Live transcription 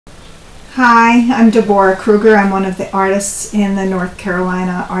Hi, I'm Deborah Kruger. I'm one of the artists in the North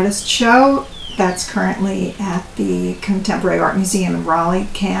Carolina Artist Show that's currently at the Contemporary Art Museum in Raleigh,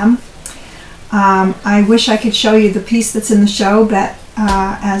 CAM. I wish I could show you the piece that's in the show, but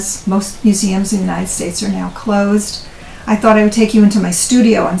as most museums in the United States are now closed, I thought I would take you into my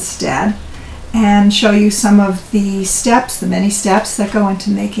studio instead and show you some of the steps, the many steps that go into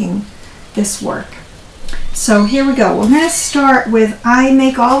making this work. So here we go. We're going to start with, I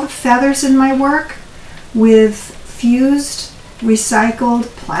make all the feathers in my work with fused recycled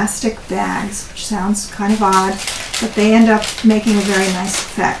plastic bags, which sounds kind of odd, but they end up making a very nice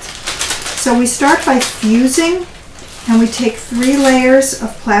effect. So we start by fusing, and we take 3 layers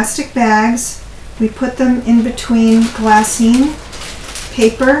of plastic bags. We put them in between glassine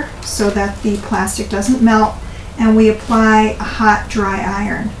paper so that the plastic doesn't melt, and we apply a hot dry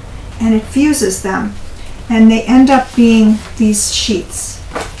iron, and it fuses them. And they end up being these sheets,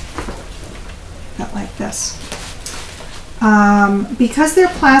 like this. Because they're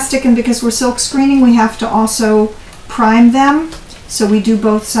plastic and because we're silk screening, we have to also prime them. So we do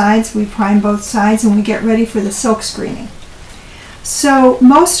both sides, we prime both sides, and we get ready for the silk screening. So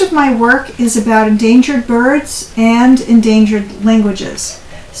most of my work is about endangered birds and endangered languages.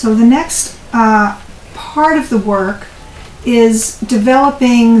 So the next part of the work is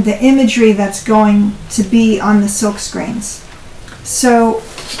developing the imagery that's going to be on the silk screens. So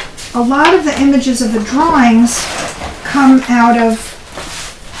a lot of the images of the drawings come out of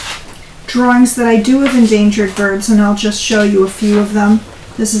drawings that I do of endangered birds, and I'll just show you a few of them.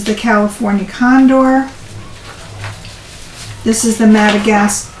 This is the California condor. This is the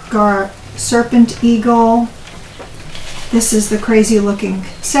Madagascar serpent eagle. This is the crazy looking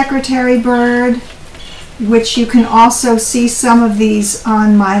secretary bird, which you can also see some of these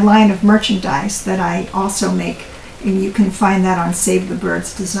on my line of merchandise that I also make, and you can find that on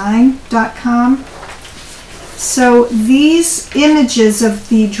SaveTheBirdsDesign.com. So these images of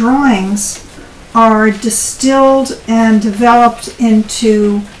the drawings are distilled and developed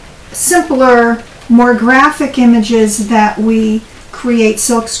into simpler, more graphic images that we create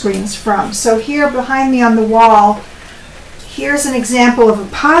silk screens from. So here behind me on the wall, here's an example of a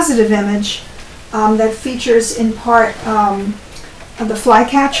positive image that features in part of the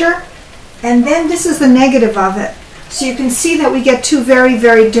flycatcher, and then this is the negative of it. So you can see that we get 2 very,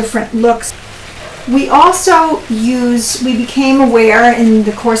 very different looks. We also we became aware in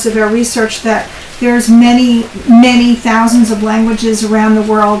the course of our research that there's many, many thousands of languages around the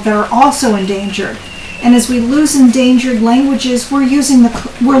world that are also endangered. And as we lose endangered languages, we're losing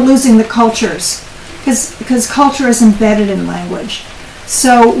the cultures, because culture is embedded in language.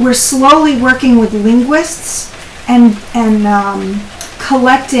 So we're slowly working with linguists and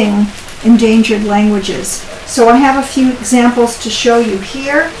collecting endangered languages. So I have a few examples to show you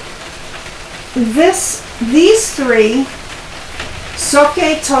here. These 3,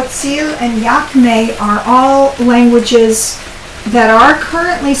 Soke, Tzotzil, and Yakme, are all languages that are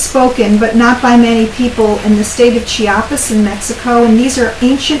currently spoken, but not by many people, in the state of Chiapas in Mexico, and these are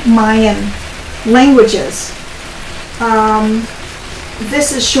ancient Mayan languages.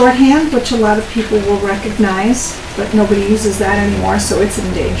 This is shorthand, which a lot of people will recognize, but nobody uses that anymore, so it's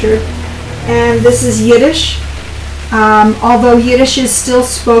endangered. And this is Yiddish. Although Yiddish is still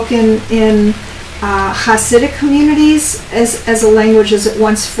spoken in Hasidic communities as a language as it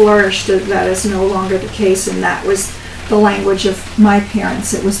once flourished, that is no longer the case, and that was the language of my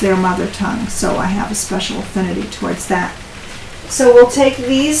parents. It was their mother tongue, so I have a special affinity towards that. So we'll take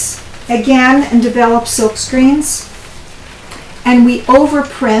these again and develop silk screens. And we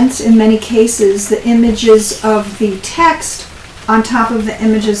overprint, in many cases, the images of the text on top of the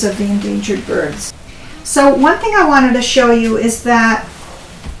images of the endangered birds. So one thing I wanted to show you is that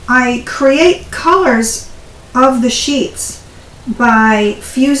I create colors of the sheets by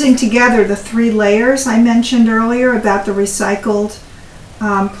fusing together the 3 layers I mentioned earlier about the recycled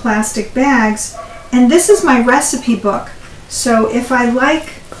plastic bags. And this is my recipe book. So if I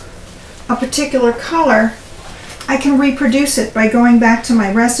like a particular color, I can reproduce it by going back to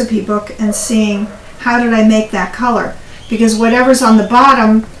my recipe book and seeing how did I make that color. Because whatever's on the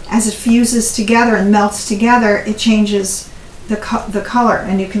bottom, as it fuses together and melts together, it changes the color,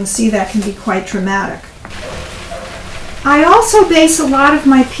 and you can see that can be quite dramatic. I also base a lot of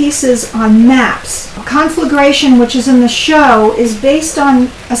my pieces on maps. Conflagration, which is in the show, is based on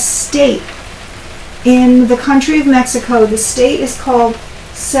a state in the country of Mexico. The state is called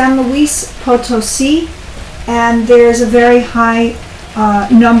San Luis Potosi, and there's a very high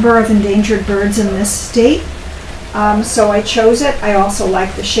number of endangered birds in this state. So I chose it. I also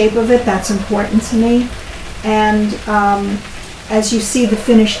like the shape of it. That's important to me. And as you see the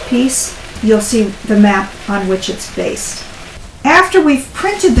finished piece, you'll see the map on which it's based. After we've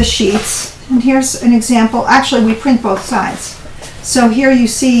printed the sheets, and here's an example, actually we print both sides. So here you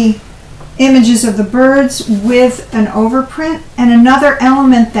see images of the birds with an overprint, and another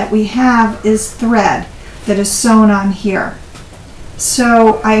element that we have is thread that is sewn on here.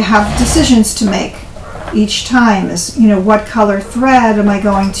 So I have decisions to make each time, is, you know, what color thread am I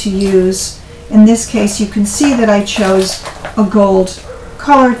going to use? In this case, you can see that I chose a gold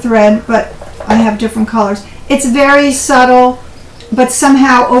color thread, but I have different colors. It's very subtle, but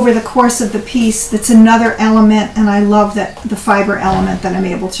somehow over the course of the piece, that's another element, and I love that the fiber element that I'm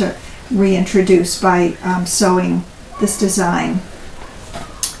able to reintroduce by sewing this design.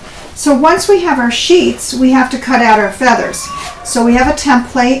 So once we have our sheets, we have to cut out our feathers. So we have a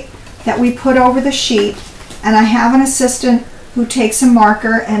template that we put over the sheet, and I have an assistant who takes a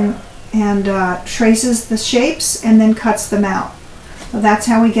marker and traces the shapes and then cuts them out. So that's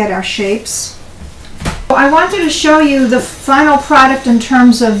how we get our shapes. I wanted to show you the final product in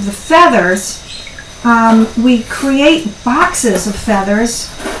terms of the feathers. We create boxes of feathers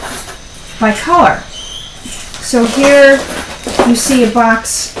by color. So here you see a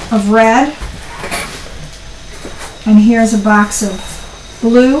box of red, and here's a box of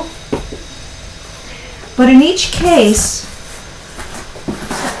blue. But in each case,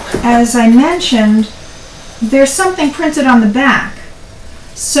 as I mentioned, there's something printed on the back.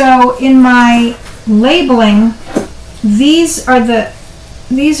 So in my labeling, these are the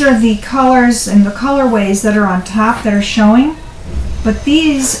colors and the colorways that are on top that are showing, but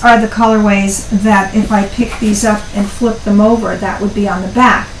these are the colorways that if I pick these up and flip them over, that would be on the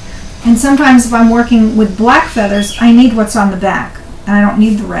back. And sometimes if I'm working with black feathers, I need what's on the back, and I don't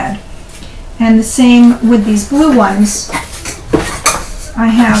need the red. And the same with these blue ones. I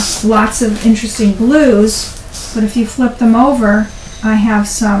have lots of interesting blues, but if you flip them over, I have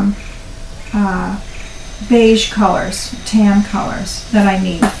some beige colors, tan colors that I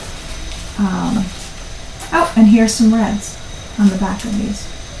need. Oh, and here's some reds on the back of these.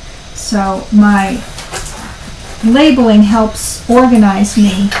 So my labeling helps organize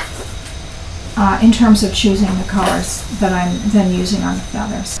me in terms of choosing the colors that I'm then using on the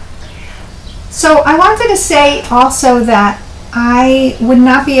feathers. So I wanted to say also that I would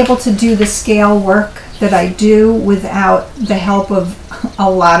not be able to do the scale work that I do without the help of a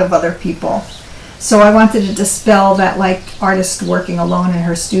lot of other people. So I wanted to dispel that, like, artist working alone in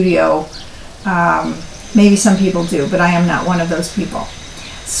her studio. Maybe some people do, but I am not one of those people.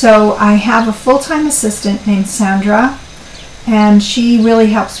 So I have a full-time assistant named Sandra, and she really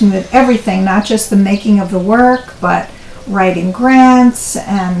helps me with everything, not just the making of the work, but writing grants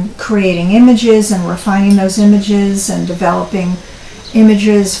and creating images and refining those images and developing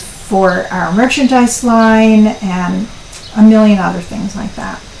images for our merchandise line and a million other things like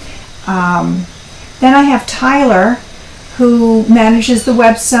that. Then I have Tyler, who manages the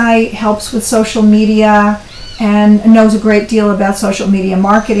website, helps with social media, and knows a great deal about social media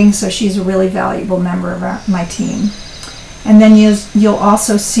marketing, so she's a really valuable member of my team. And then you'll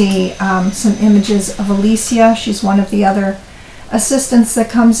also see some images of Alicia. She's one of the other assistants that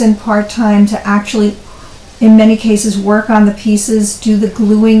comes in part-time to actually, in many cases, work on the pieces, do the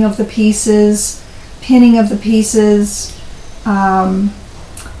gluing of the pieces, pinning of the pieces,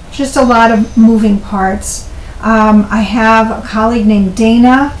 just a lot of moving parts. I have a colleague named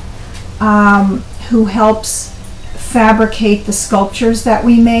Dana who helps fabricate the sculptures that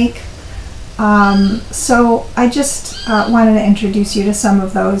we make. So I just wanted to introduce you to some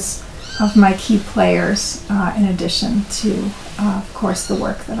of those of my key players in addition to, of course, the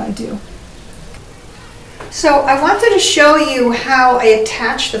work that I do. So I wanted to show you how I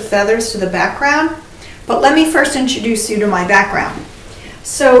attach the feathers to the background, but let me first introduce you to my background.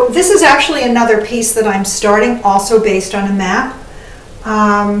 So this is actually another piece that I'm starting, also based on a map.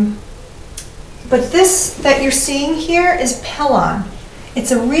 But this that you're seeing here is Pellon.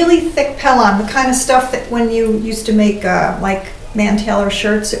 It's a really thick Pellon, the kind of stuff that when you used to make like man-tailor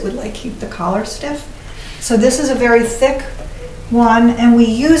shirts, it would like keep the collar stiff. So this is a very thick one, and we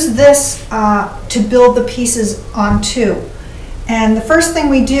use this to build the pieces onto. And the first thing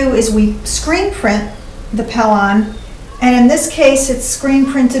we do is we screen print the Pellon, and in this case it's screen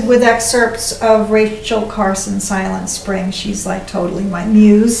printed with excerpts of Rachel Carson's Silent Spring. She's like totally my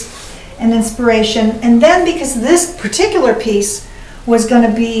muse and inspiration. And then because this particular piece was going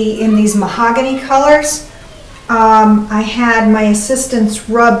to be in these mahogany colors, I had my assistants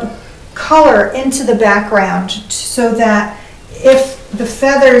rub color into the background so that if the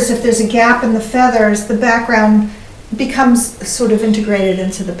feathers, if there's a gap in the feathers, the background becomes sort of integrated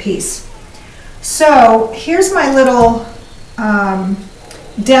into the piece. So here's my little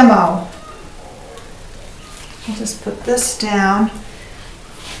demo I'll just put this down.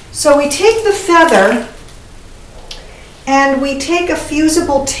 So we take the feather and we take a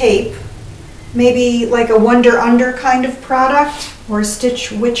fusible tape, maybe like a Wonder Under kind of product, or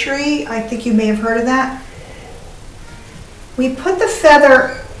Stitch Witchery. I think you may have heard of that. We put the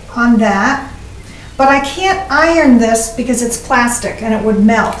feather on that, but I can't iron this because it's plastic and it would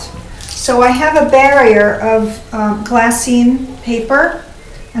melt. So I have a barrier of glassine paper,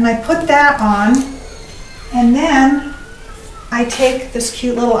 and I put that on, and then I take this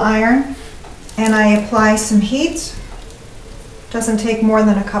cute little iron and I apply some heat. Doesn't take more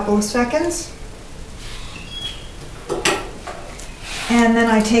than a couple of seconds. And then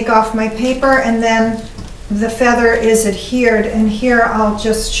I take off my paper, and then the feather is adhered. And here I'll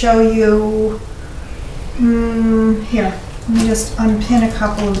just show you, here, let me just unpin a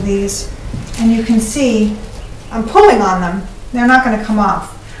couple of these. And you can see I'm pulling on them. They're not going to come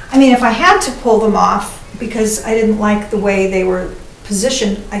off. I mean, if I had to pull them off because I didn't like the way they were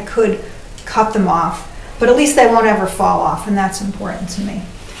positioned, I could cut them off. But at least they won't ever fall off, and that's important to me.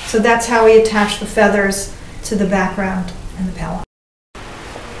 So that's how we attach the feathers to the background and the palette.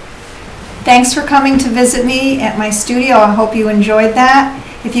 Thanks for coming to visit me at my studio. I hope you enjoyed that.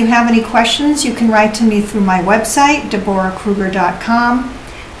 If you have any questions, you can write to me through my website, deborahkruger.com.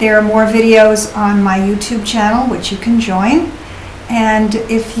 There are more videos on my YouTube channel, which you can join. And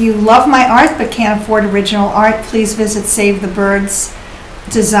if you love my art but can't afford original art, please visit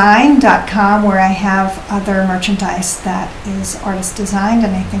SaveTheBirdsDesign.com, where I have other merchandise that is artist designed,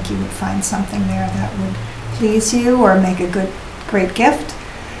 and I think you would find something there that would please you or make a great gift.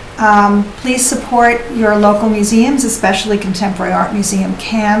 Please support your local museums, especially Contemporary Art Museum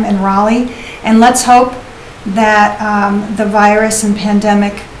CAM in Raleigh, and let's hope that the virus and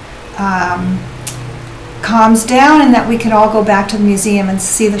pandemic calms down and that we can all go back to the museum and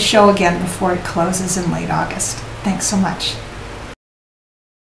see the show again before it closes in late August. Thanks so much.